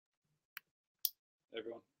Hey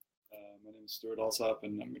everyone. My name is Stewart Alsop,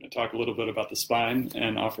 and I'm going to talk a little bit about the spine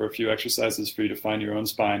and offer a few exercises for you to find your own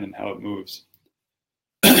spine and how it moves.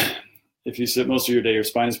 If you sit most of your day, your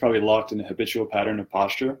spine is probably locked in a habitual pattern of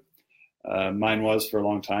posture. Mine was for a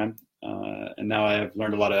long time, and now I have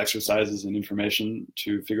learned a lot of exercises and information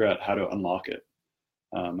to figure out how to unlock it.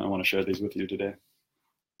 I want to share these with you today.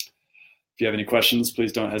 If you have any questions,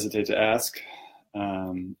 please don't hesitate to ask.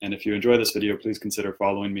 And if you enjoy this video, please consider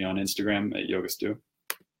following me on Instagram at YogaStew.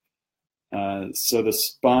 So the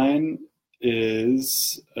spine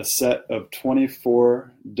is a set of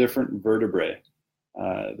 24 different vertebrae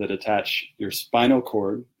that attach your spinal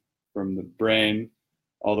cord from the brain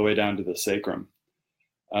all the way down to the sacrum.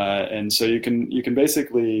 And so you can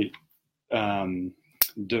basically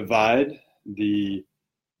divide the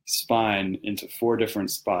spine into 4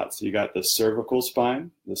 different spots. You got the cervical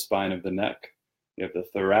spine, the spine of the neck. You have the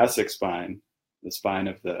thoracic spine, the spine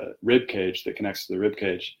of the rib cage that connects to the rib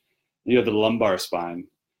cage. You have the lumbar spine,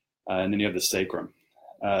 and then you have the sacrum.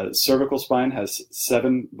 Cervical spine has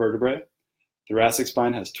 7 vertebrae. Thoracic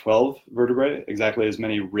spine has 12 vertebrae, exactly as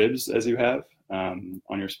many ribs as you have on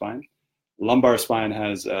your spine. Lumbar spine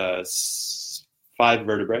has 5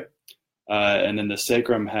 vertebrae, and then the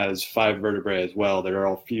sacrum has 5 vertebrae as well that are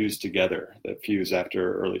all fused together, that fuse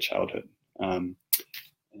after early childhood.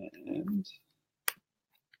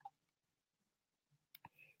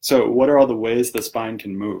 So what are all the ways the spine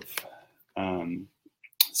can move?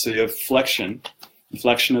 So you have flexion.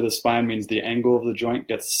 Flexion of the spine means the angle of the joint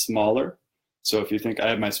gets smaller. So if you think I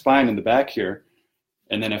have my spine in the back here,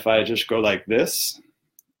 and then if I just go like this,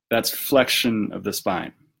 that's flexion of the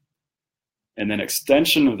spine. And then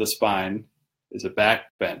extension of the spine is a back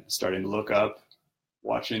bend, starting to look up,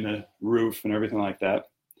 watching the roof and everything like that.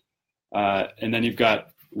 And then you've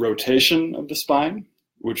got rotation of the spine,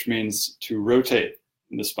 which means to rotate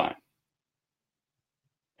the spine.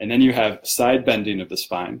 And then you have side bending of the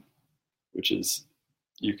spine, which is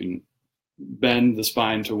you can bend the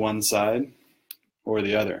spine to one side or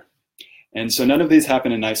the other. And so none of these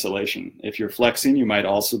happen in isolation. If you're flexing, you might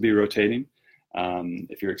also be rotating.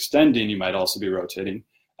 If you're extending, you might also be rotating.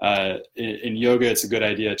 In yoga, it's a good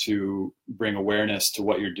idea to bring awareness to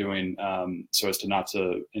what you're doing so as to not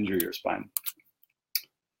to injure your spine.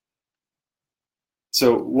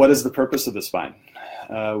 So what is the purpose of the spine?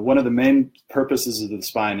 One of the main purposes of the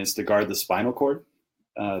spine is to guard the spinal cord.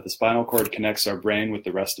 The spinal cord connects our brain with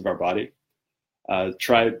the rest of our body.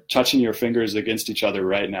 Try touching your fingers against each other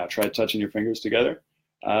right now. Try touching your fingers together.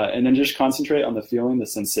 And then just concentrate on the feeling, the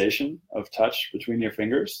sensation of touch between your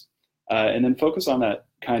fingers. And then focus on that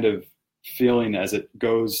kind of feeling as it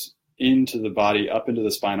goes into the body, up into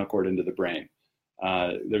the spinal cord, into the brain.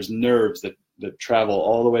 There's nerves that travel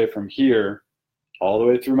all the way from here, all the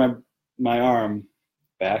way through my arm,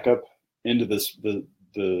 back up into the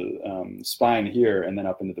spine here, and then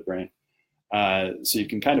up into the brain. So you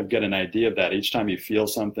can kind of get an idea of that each time you feel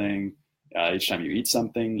something, each time you eat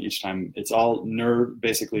something, each time. It's all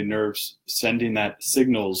basically nerves sending that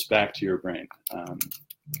signals back to your brain.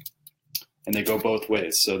 And they go both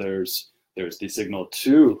ways. So there's the signal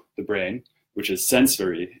to the brain, which is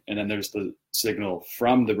sensory, and then there's the signal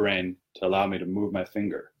from the brain to allow me to move my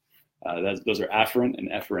finger. Those are afferent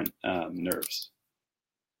and efferent nerves.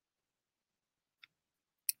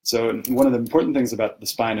 So one of the important things about the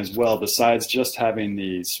spine as well, besides just having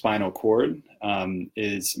the spinal cord,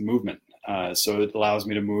 is movement. So it allows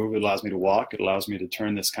me to move, it allows me to walk, it allows me to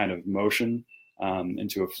turn this kind of motion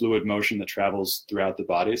into a fluid motion that travels throughout the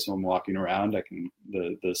body. So I'm walking around,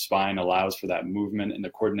 the spine allows for that movement and the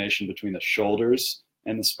coordination between the shoulders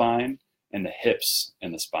and the spine and the hips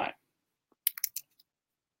and the spine.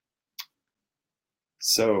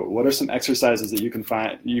 So what are some exercises that you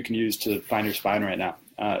can use to find your spine right now?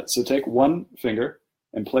 So take one finger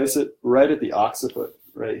and place it right at the occiput,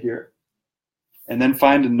 right here. And then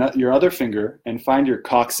find your other finger and find your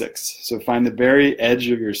coccyx. So find the very edge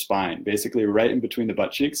of your spine, basically right in between the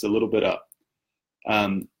butt cheeks, a little bit up.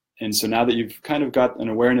 And so now that you've kind of got an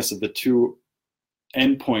awareness of the 2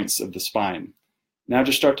 endpoints of the spine, now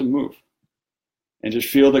just start to move. And just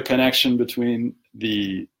feel the connection between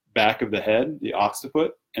the back of the head, the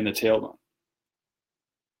occiput, and the tailbone.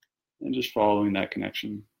 And just following that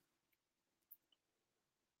connection.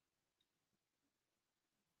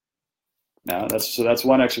 Now, that's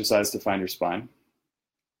one exercise to find your spine.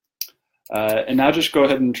 And now just go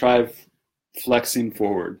ahead and try flexing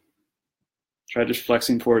forward. Try just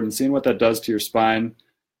flexing forward and seeing what that does to your spine.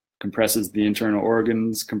 Compresses the internal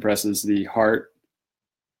organs, compresses the heart.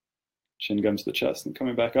 Chin comes to the chest and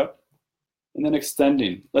coming back up. And then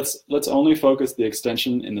extending. Let's only focus the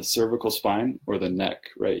extension in the cervical spine or the neck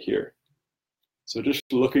right here. So just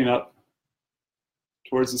looking up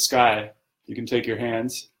towards the sky, you can take your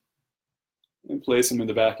hands and place them in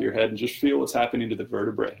the back of your head and just feel what's happening to the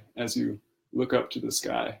vertebrae as you look up to the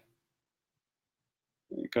sky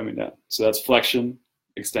and coming down. So that's flexion,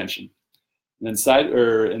 extension. And then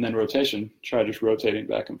and then rotation. Try just rotating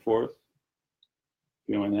back and forth,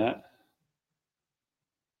 feeling that.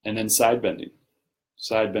 And then side bending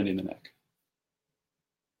the neck.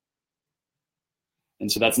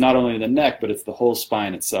 And so that's not only the neck, but it's the whole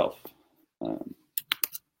spine itself.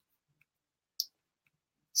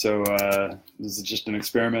 So this is just an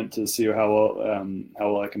experiment to see how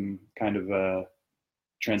well I can kind of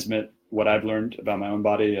transmit what I've learned about my own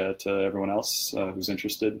body to everyone else who's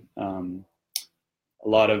interested. A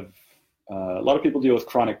lot of people deal with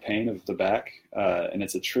chronic pain of the back, and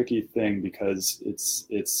it's a tricky thing because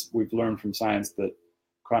we've learned from science that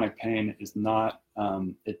chronic pain is not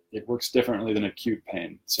it works differently than acute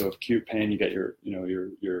pain. So acute pain, you get your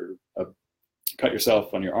cut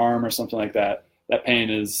yourself on your arm or something like that. That pain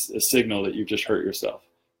is a signal that you've just hurt yourself.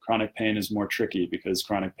 Chronic pain is more tricky because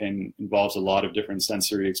chronic pain involves a lot of different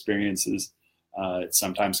sensory experiences. It's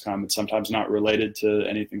sometimes common, sometimes not related to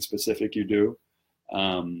anything specific you do.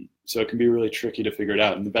 So it can be really tricky to figure it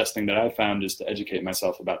out. And the best thing that I've found is to educate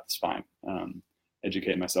myself about the spine,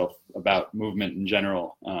 educate myself about movement in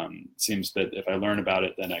general. It seems that if I learn about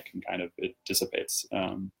it, then it dissipates,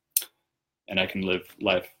 and I can live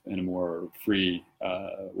life in a more free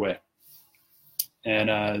way.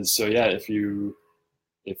 And so yeah, if you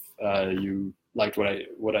liked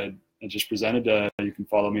what I just presented, you can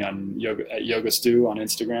follow me on Yoga Stew on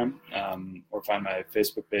Instagram, or find my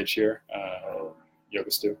Facebook page here,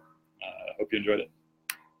 Yoga Stew. Hope you enjoyed it.